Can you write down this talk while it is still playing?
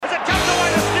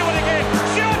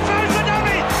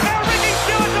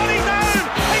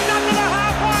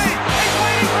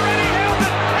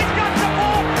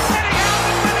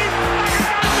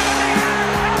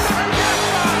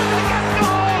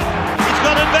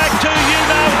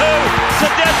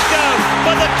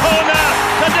corner.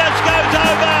 Tedesco's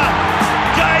over.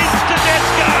 James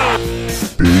Tedesco.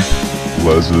 Big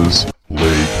Les's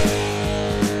League.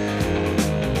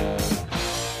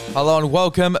 Hello and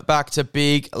welcome back to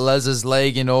Big Les's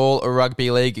League in all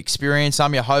rugby league experience.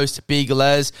 I'm your host, Big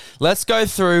Les. Let's go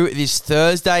through this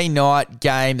Thursday night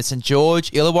game, the St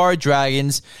George Illawarra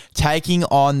Dragons taking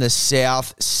on the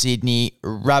South Sydney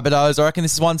Rabbitohs. I reckon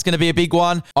this one's going to be a big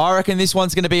one. I reckon this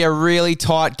one's going to be a really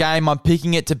tight game. I'm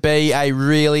picking it to be a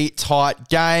really tight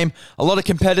game. A lot of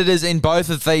competitors in both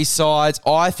of these sides.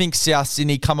 I think South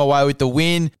Sydney come away with the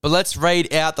win, but let's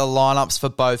read out the lineups for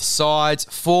both sides.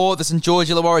 For the St George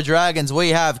Illawarra Dragons, we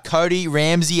have Cody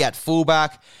Ramsey at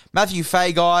fullback, Matthew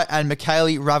Fagai and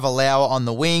Michaeli Ravalawa on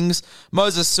the wings,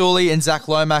 Moses Sully and Zach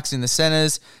Lomax in the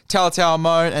centres, Talatau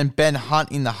Amone and Ben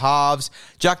Hunt in the halves,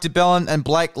 Jack DeBellin and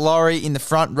Blake Laurie in the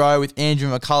front row with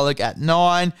Andrew McCullough at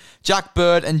 9, Jack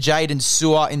Bird and Jaden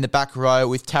Sewer in the back row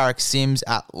with Tarek Sims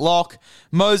at lock,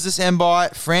 Moses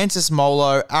Mbai, Francis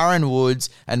Molo, Aaron Woods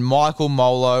and Michael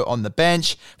Molo on the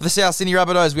bench. For the South Sydney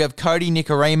Rabbitohs, we have Cody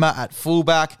Nikorima at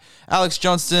fullback, Alex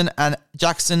Johnston and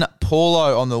Jackson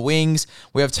Paulo on the wings.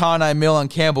 We have Tane Mill and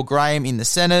Campbell Graham in the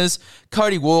centres,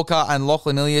 Cody Walker and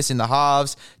Lachlan Ilias in the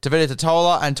halves, Tavita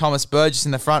Totola and Thomas Burgess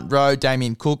in the front row,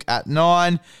 Damien Cook at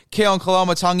 9, Keon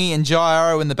Kalamatangi and Jai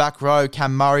Arrow in the back row,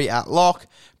 Cam Murray at lock,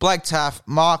 Blake Taff,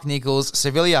 Mark Nichols,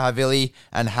 Sevilla Havili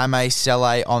and Hame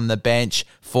Sele on the bench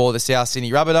for the South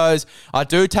Sydney Rabbitohs. I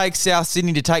do take South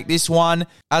Sydney to take this one.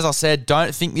 As I said,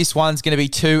 don't think this one's going to be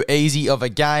too easy of a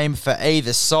game for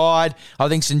either side. I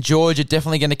think St George are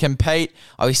definitely going to compete.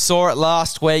 We saw it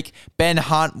last week. Ben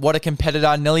Hunt, what a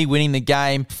competitor, nearly winning the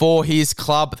game for his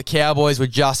club, but the Cowboys were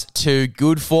just too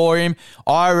good for him.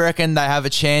 I reckon they have a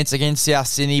chance against South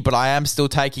Sydney, but I am still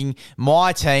taking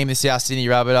my team, the South Sydney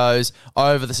Rabbitohs,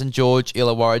 over the St George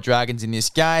Illawarra Dragons in this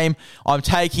game. I'm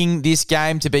taking this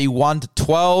game to be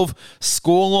 1-12.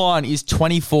 Scoreline is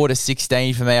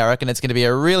 24-16 for me. I reckon it's going to be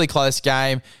a really close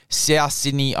game. South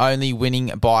Sydney only winning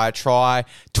by a try.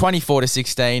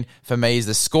 24-16 for me is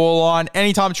the scoreline.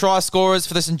 Anytime try scorers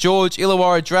for the St George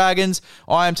Illawarra Dragons,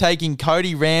 I am taking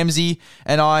Cody Ramsey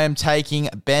and I am taking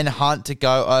Ben Hunt to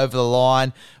go over the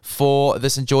line for the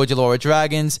St George Illawarra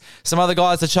Dragons. Some other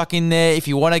guys to chuck in there if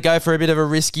you want to go for a bit of a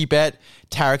risky bet.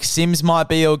 Tarek Sims might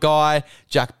be your guy.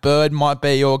 Jack Bird might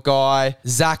be your guy.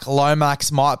 Zach Lomax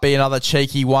might be another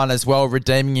cheeky one as well,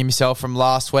 redeeming himself from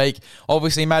last week.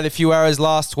 Obviously made a few errors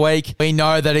last week. We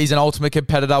know that he's an ultimate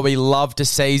competitor. We love to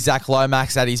see Zach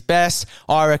Lomax at his best.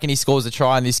 I reckon he scores a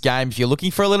try in this game. If you're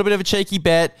looking for a little bit of a cheeky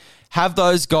bet, have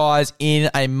those guys in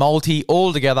a multi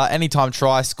all together, anytime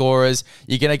try scorers.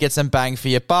 You're going to get some bang for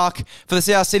your buck. For the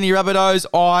South Sydney Rabbitohs,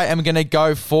 I am going to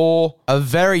go for a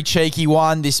very cheeky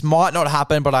one. This might not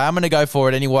happen, but I am going to go for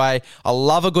it anyway. I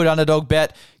love a good underdog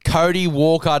bet. Cody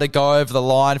Walker to go over the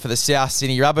line for the South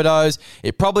Sydney Rabbitohs.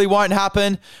 It probably won't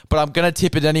happen, but I'm going to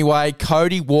tip it anyway.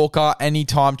 Cody Walker,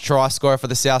 anytime try scorer for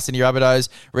the South Sydney Rabbitohs,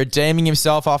 redeeming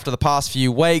himself after the past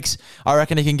few weeks. I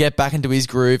reckon he can get back into his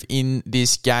groove in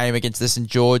this game against the St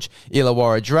George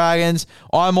Illawarra Dragons.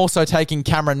 I'm also taking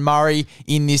Cameron Murray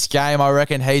in this game. I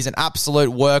reckon he's an absolute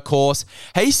workhorse.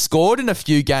 He's scored in a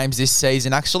few games this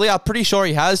season, actually. I'm pretty sure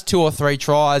he has 2 or 3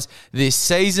 tries this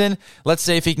season. Let's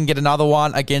see if he can get another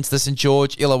one against the St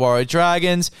George Illawarra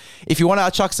Dragons. If you want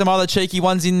to chuck some other cheeky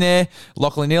ones in there,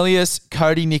 Lachlan Ilias,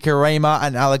 Cody Nikorima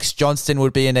and Alex Johnston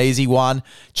would be an easy one.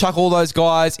 Chuck all those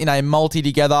guys in a multi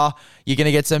together. You're going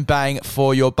to get some bang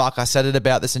for your buck. I said it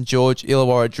about the St George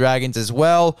Illawarra Dragons as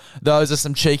well. Those are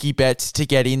some cheeky bets to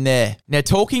get in there. Now,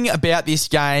 talking about this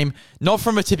game, not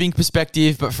from a tipping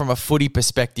perspective, but from a footy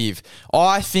perspective,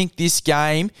 I think this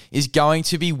game is going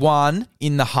to be won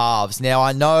in the halves. Now,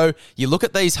 I know you look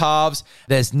at these halves,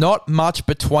 there's not much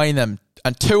between them.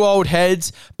 And 2 old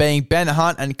heads being Ben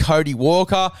Hunt and Cody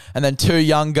Walker, and then 2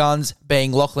 young guns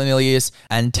being Lachlan Ilias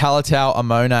and Talatau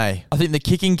Amone. I think the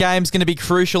kicking game is going to be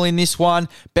crucial in this one.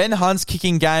 Ben Hunt's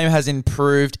kicking game has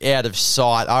improved out of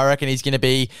sight. I reckon he's going to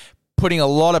be putting a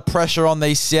lot of pressure on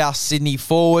these South Sydney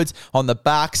forwards, on the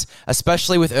backs,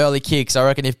 especially with early kicks. I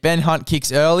reckon if Ben Hunt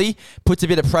kicks early, puts a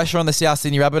bit of pressure on the South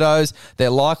Sydney Rabbitohs, they're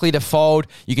likely to fold.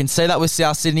 You can see that with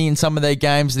South Sydney in some of their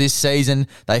games this season.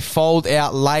 They fold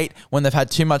out late when they've had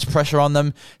too much pressure on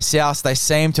them. South, they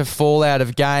seem to fall out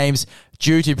of games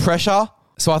due to pressure.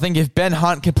 So I think if Ben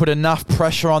Hunt can put enough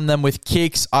pressure on them with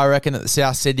kicks, I reckon that the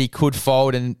South Sydney could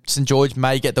fold and St George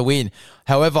may get the win.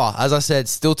 However, as I said,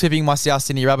 still tipping my South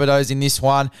Sydney Rabbitohs in this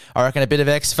one. I reckon a bit of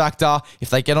X factor.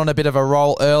 If they get on a bit of a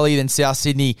roll early, then South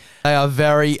Sydney, they are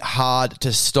very hard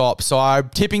to stop. So I'm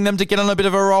tipping them to get on a bit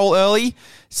of a roll early.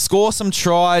 score some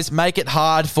tries, make it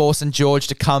hard for St. George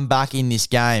to come back in this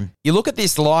game. You look at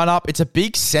this lineup, it's a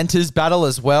big centres battle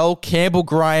as well. Campbell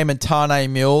Graham and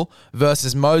Tane Mill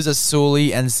versus Moses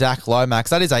Sully and Zach Lomax.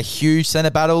 That is a huge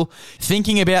centre battle.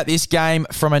 Thinking about this game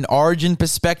from an Origin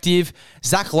perspective,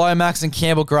 Zach Lomax and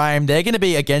Campbell Graham, they're going to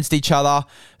be against each other,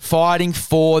 fighting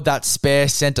for that spare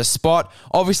centre spot.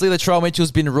 Obviously, Latrell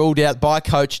Mitchell's been ruled out by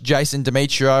coach Jason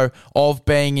Demetrio of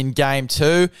being in game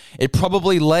 2. It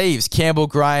probably leaves Campbell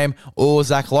Graham or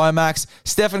Zach Lomax.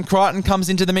 Stephen Crichton comes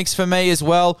into the mix for me as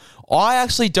well. I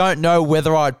actually don't know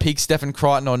whether I'd pick Stephen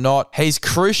Crichton or not. He's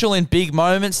crucial in big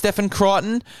moments, Stephen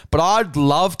Crichton, but I'd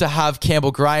love to have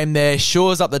Campbell Graham there.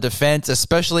 Shores up the defence,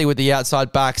 especially with the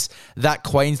outside backs that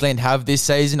Queensland have this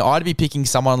season. I'd be picking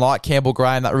someone like Campbell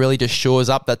Graham that really just shores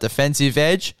up that defensive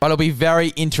edge. But it'll be very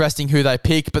interesting who they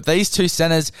pick. But these two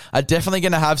centres are definitely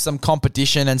going to have some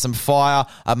competition and some fire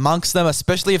amongst them,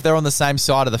 especially if they're on the same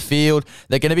side of the field.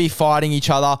 They're going to be fighting each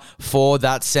other for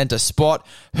that centre spot.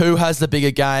 Who has the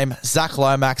bigger game? Zach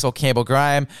Lomax or Campbell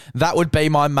Graham? That would be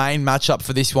my main matchup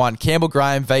for this one. Campbell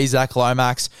Graham v Zach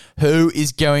Lomax. Who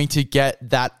is going to get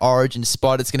that Origin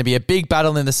spot? It's going to be a big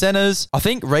battle in the centres. I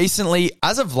think recently,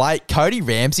 as of late, Cody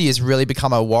Ramsey has really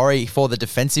become a worry for the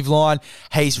defensive line.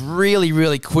 He's really,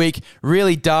 really quick,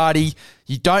 really darty.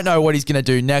 You don't know what he's going to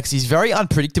do next. He's very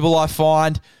unpredictable, I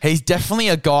find. He's definitely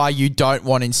a guy you don't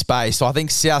want in space. So I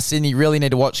think South Sydney really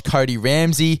need to watch Cody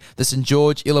Ramsey, the St.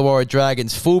 George Illawarra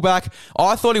Dragons fullback.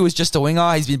 I thought he was just a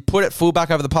winger. He's been put at fullback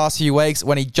over the past few weeks.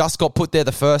 When he just got put there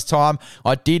the first time,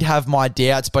 I did have my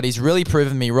doubts, but he's really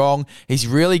proven me wrong. He's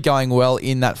really going well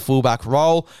in that fullback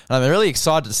role, and I'm really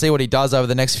excited to see what he does over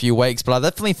the next few weeks. But I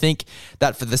definitely think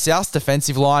that for the South's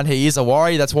defensive line, he is a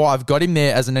worry. That's why I've got him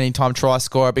there as an anytime try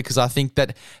scorer, because I think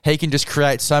that he can just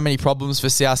create so many problems for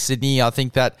South Sydney. I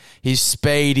think that his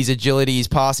speed, his agility, his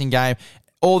passing game,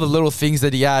 all the little things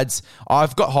that he adds,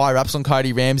 I've got high ups on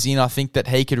Cody Ramsey, and I think that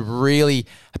he could really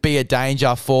be a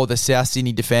danger for the South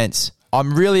Sydney defence.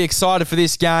 I'm really excited for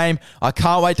this game. I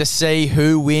can't wait to see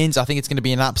who wins. I think it's going to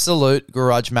be an absolute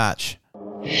grudge match.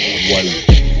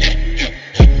 One.